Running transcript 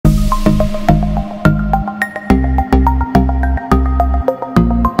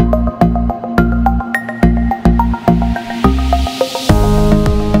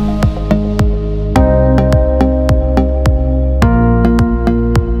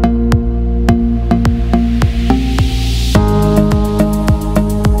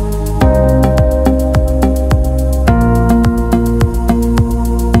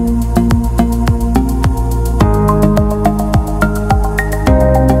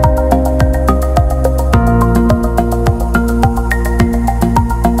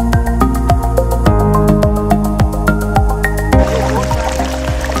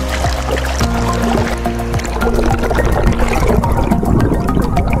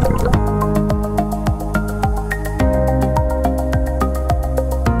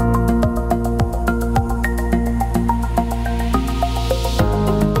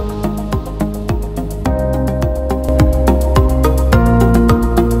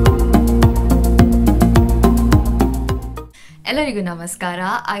Ellarigu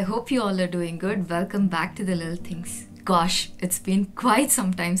namaskara. I hope you all are doing good. Welcome back to the Little Things. Gosh, it's been quite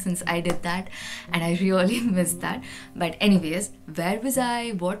some time since I did that and I really missed that. But anyways, where was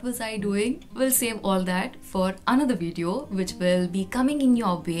I? What was I doing? We'll save all that for another video which will be coming in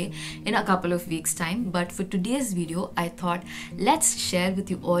your way in a couple of weeks time. But for today's video, I thought let's share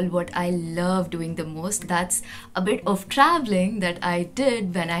with you all what I love doing the most. That's a bit of traveling that I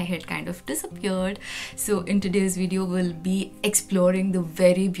did when I had kind of disappeared. So in today's video, we'll be exploring the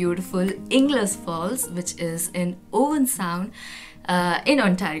very beautiful Inglis Falls, which is in Owen Sound in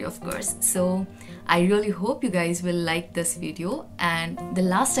Ontario, of course. So I really hope you guys will like this video. And the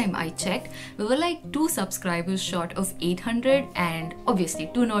last time I checked, we were like 2 subscribers short of 800 and obviously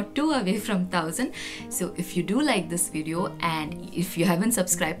 202 away from 1000. So if you do like this video and if you haven't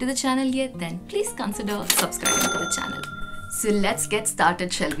subscribed to the channel yet, then please consider subscribing to the channel. So let's get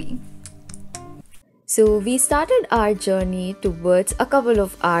started, shall we? So we started our journey towards a couple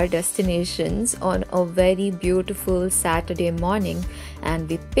of our destinations on a very beautiful Saturday morning, and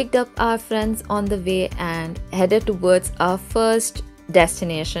we picked up our friends on the way and headed towards our first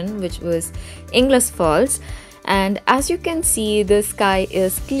destination, which was Inglis Falls. And as you can see, the sky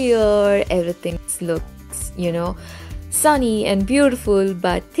is clear, everything looks, sunny and beautiful,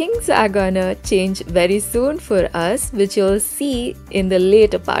 but things are gonna change very soon for us, which you'll see in the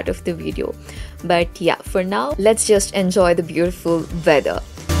later part of the video. But yeah, for now, let's just enjoy the beautiful weather.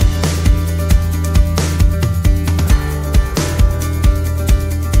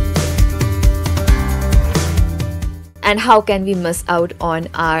 And how can we miss out on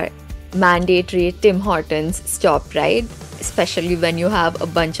our mandatory Tim Hortons stop, right? Especially when you have a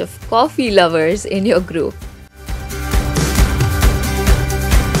bunch of coffee lovers in your group.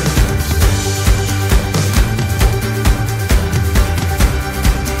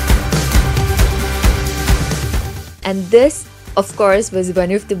 And this, of course, was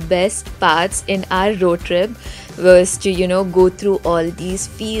one of the best parts in our road trip, was to, go through all these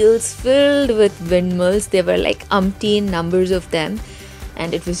fields filled with windmills. There were like umpteen numbers of them,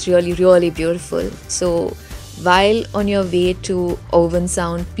 and it was really, really beautiful. So while on your way to Owen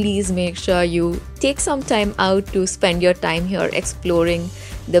Sound, please make sure you take some time out to spend your time here exploring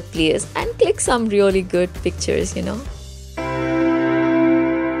the place and click some really good pictures,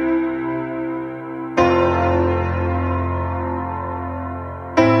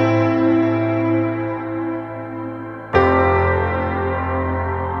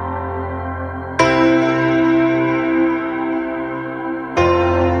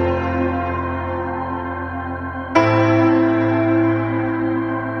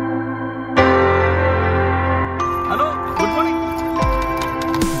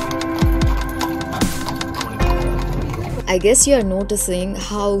 I guess you are noticing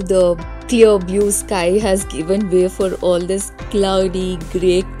how the clear blue sky has given way for all this cloudy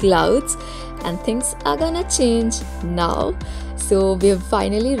grey clouds, and things are gonna change now. So we have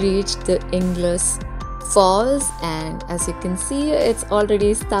finally reached the Inglis Falls, and as you can see, it's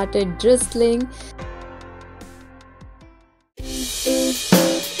already started drizzling.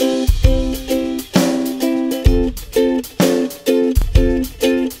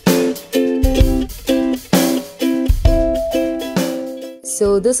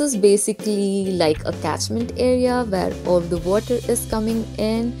 So this is basically like a catchment area where all the water is coming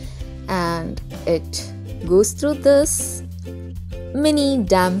in, and it goes through this mini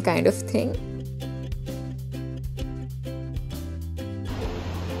dam kind of thing.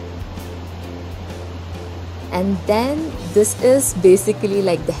 And then this is basically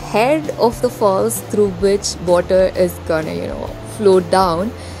like the head of the falls through which water is gonna, flow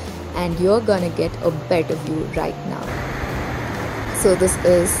down, and you're gonna get a better view right now. So this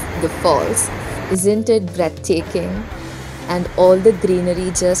is the falls. Isn't it breathtaking? And all the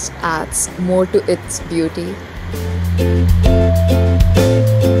greenery just adds more to its beauty.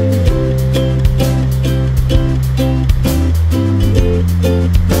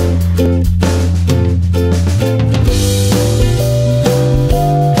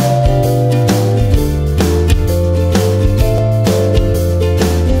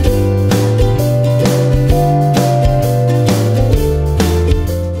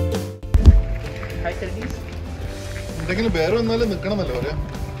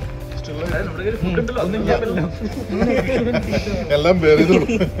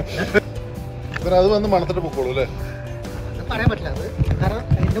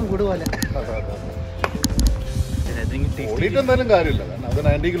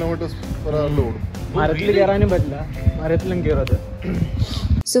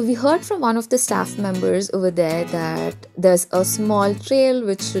 So we heard from one of the staff members over there that there's a small trail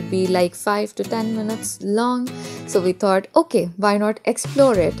which should be like 5 to 10 minutes long. So we thought, okay, why not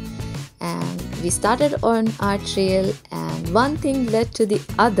explore it? And we started on our trail, and one thing led to the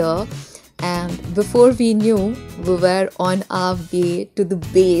other. And before we knew, we were on our way to the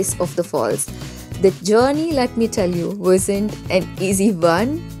base of the falls. The journey, let me tell you, wasn't an easy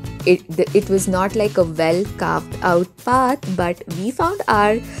one. It was not like a well carved out path, but we found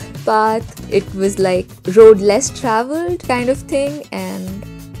our path. It was like road less traveled kind of thing, and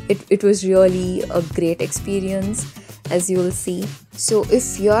it was really a great experience, as you will see. So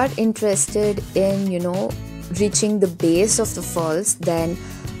if you're interested in, reaching the base of the falls, then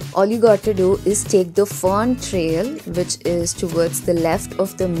all you got to do is take the Fern Trail, which is towards the left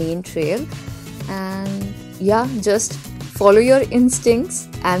of the main trail, and yeah, just follow your instincts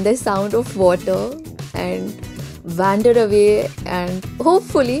and the sound of water and wander away, and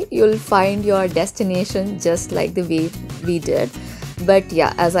hopefully you'll find your destination just like the way we did. But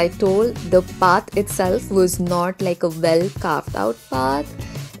yeah, as I told, the path itself was not like a well carved out path.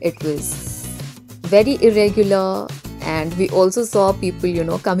 It was very irregular, and we also saw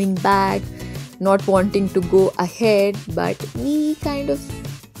people coming back, not wanting to go ahead, but we kind of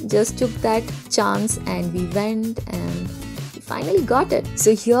just took that chance and we went and we finally got it.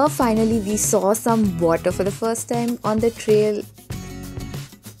 So here finally we saw some water for the first time on the trail.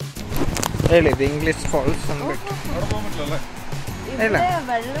 Really, the Inglis Falls.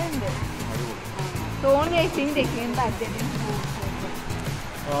 I think they came back. They didn't move.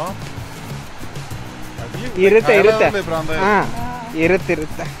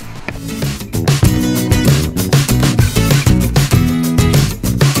 Irutta.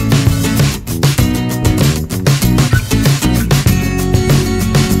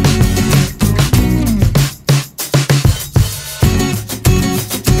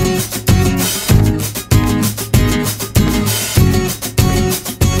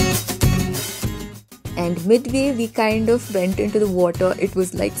 And midway we kind of went into the water. It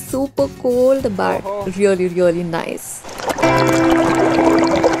was like super cold, but really, really nice.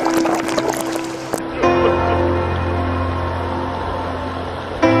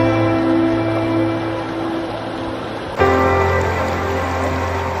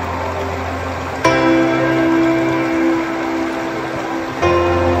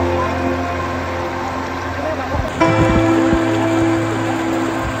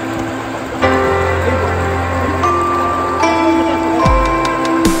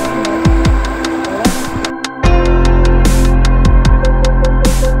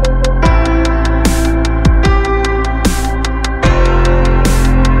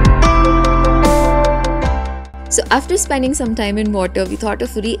 So after spending some time in water, we thought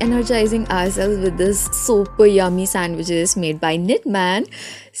of re-energizing ourselves with this super yummy sandwiches made by Knitman.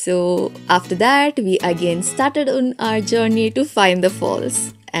 So after that, we again started on our journey to find the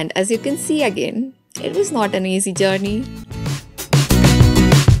falls. And as you can see again, it was not an easy journey.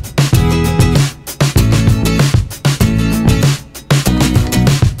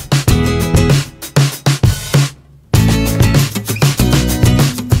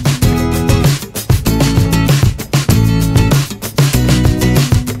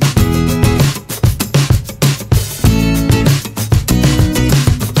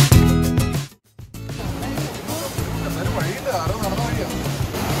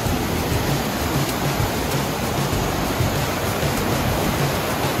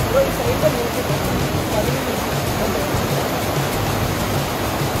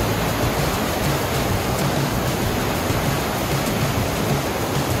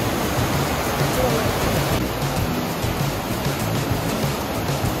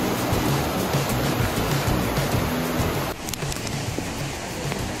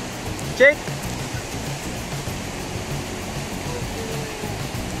 Check.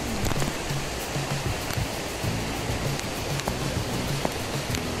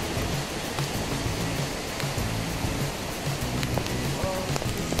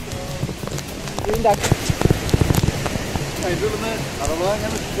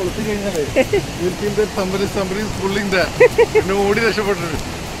 You think that somebody is pulling that. Nobody is about it.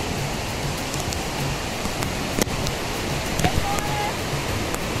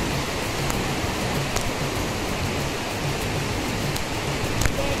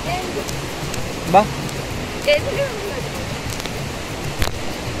 Ba?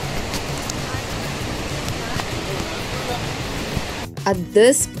 At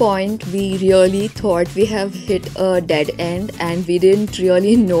this point, we really thought we have hit a dead end and we didn't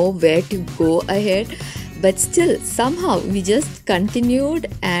really know where to go ahead. But still, somehow we just continued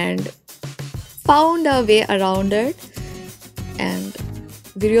and found our way around it. And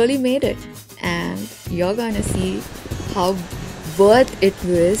we really made it, and you're gonna see how worth it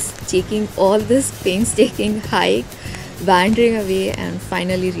was taking all this painstaking hike, wandering away, and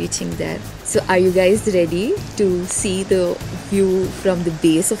finally reaching there. So are you guys ready to see the view from the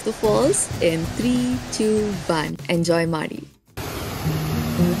base of the falls? In 3, 2, 1, enjoy Mari.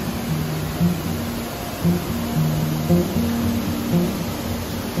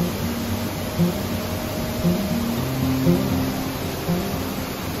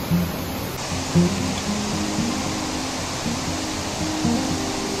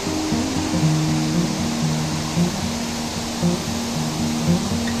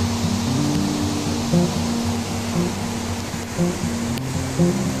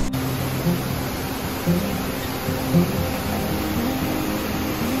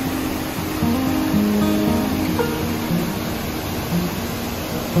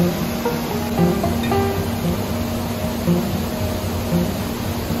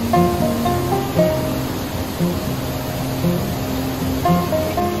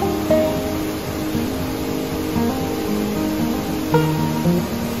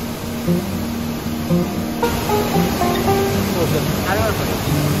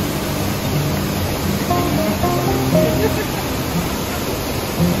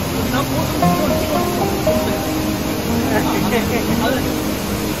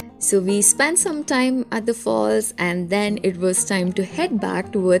 So we spent some time at the falls, and then it was time to head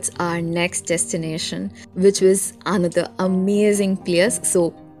back towards our next destination, which was another amazing place.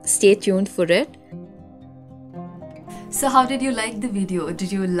 So stay tuned for it. So how did you like the video?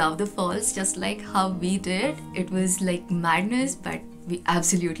 Did you love the falls just like how we did? It was like madness, but we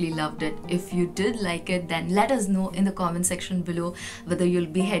absolutely loved it. If you did like it, then let us know in the comment section below whether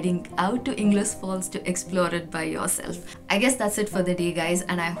you'll be heading out to Inglis Falls to explore it by yourself. I guess that's it for the day, guys,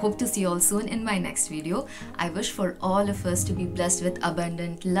 and I hope to see you all soon in my next video. I wish for all of us to be blessed with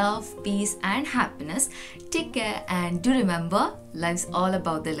abundant love, peace and happiness. Take care, and do remember, life's all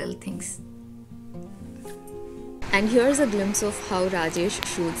about the little things. And here's a glimpse of how Rajesh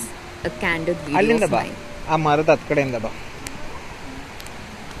shoots a candid video of mine. ಆ ಮರದ ಹತ್ ಕಡೆಯಿಂದ ಬಾ.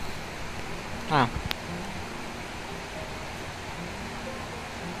 ಹಾ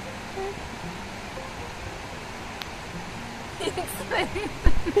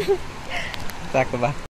ಸಾಕು ಬಾ.